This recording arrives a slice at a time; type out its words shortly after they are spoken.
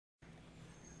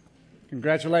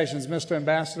Congratulations, Mr.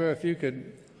 Ambassador. If you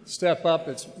could step up,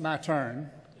 it's my turn.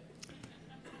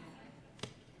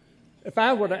 If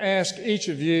I were to ask each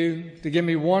of you to give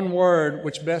me one word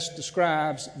which best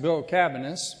describes Bill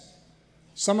Cabaniss,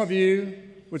 some of you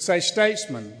would say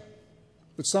statesman,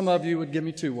 but some of you would give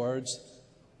me two words,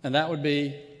 and that would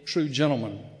be true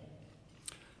gentleman.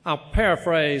 I'll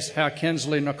paraphrase how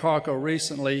Kinsley Nakarko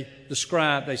recently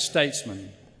described a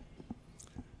statesman.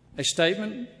 A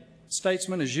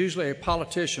statesman is usually a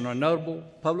politician or notable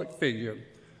public figure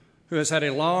who has had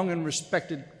a long and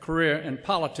respected career in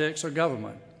politics or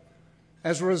government.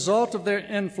 As a result of their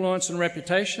influence and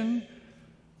reputation,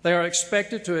 they are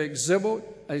expected to exhibit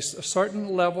a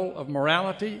certain level of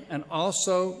morality and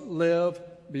also live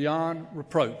beyond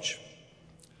reproach.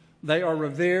 They are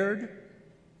revered,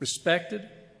 respected,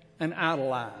 and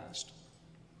idolized.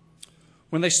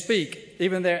 When they speak,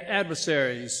 even their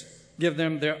adversaries give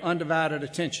them their undivided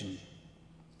attention.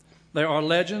 They are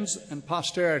legends, and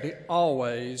posterity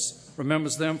always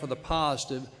remembers them for the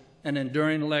positive and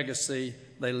enduring legacy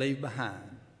they leave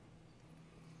behind.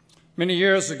 Many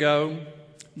years ago,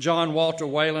 John Walter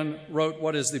Whalen wrote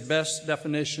what is the best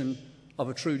definition of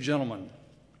a true gentleman.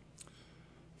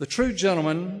 The true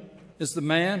gentleman is the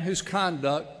man whose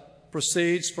conduct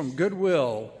proceeds from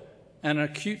goodwill and an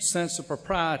acute sense of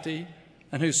propriety,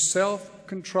 and whose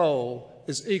self-control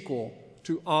is equal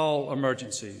to all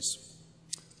emergencies,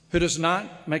 who does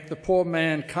not make the poor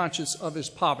man conscious of his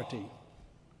poverty,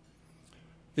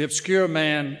 the obscure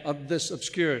man of this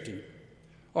obscurity,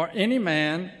 or any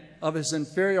man of his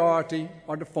inferiority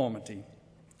or deformity,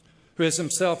 who is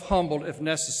himself humbled if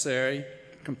necessary,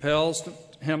 compels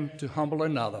him to humble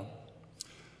another,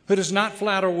 who does not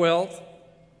flatter wealth,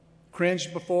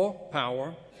 cringe before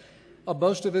power, or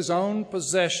boast of his own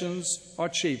possessions or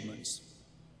achievements,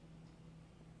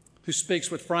 who speaks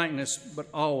with frankness but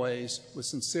always with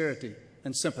sincerity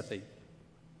and sympathy,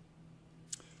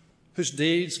 whose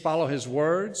deeds follow his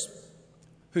words,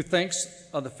 who thinks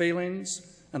of the feelings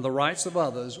and the rights of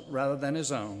others rather than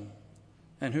his own,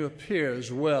 and who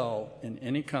appears well in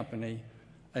any company,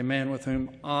 a man with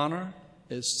whom honor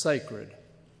is sacred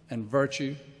and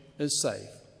virtue is safe.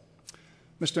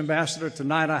 Mr. Ambassador,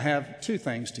 tonight I have two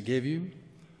things to give you.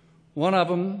 One of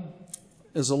them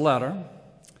is a letter,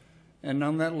 and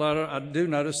on that letter I do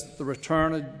notice that the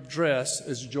return address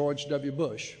is George W.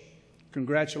 Bush,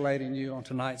 congratulating you on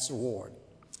tonight's award.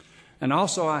 And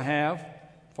also I have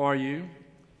for you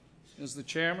is the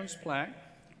chairman's plaque,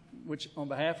 which on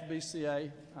behalf of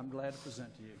BCA, I'm glad to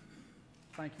present to you.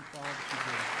 Thank you for all that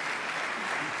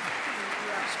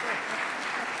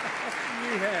you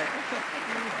did. You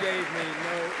gave me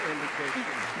no indication.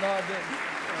 No, I didn't. You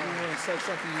want to say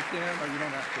something you can? Or you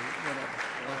don't have to, whatever.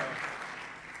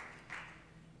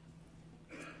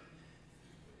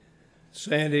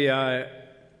 Sandy, I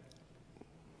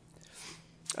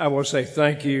will say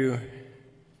thank you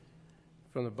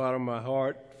from the bottom of my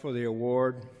heart for the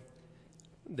award.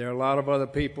 There are a lot of other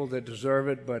people that deserve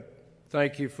it, but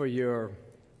thank you for your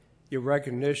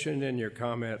recognition and your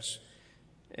comments.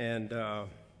 And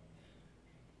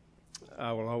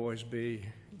I will always be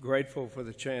grateful for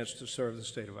the chance to serve the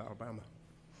state of Alabama.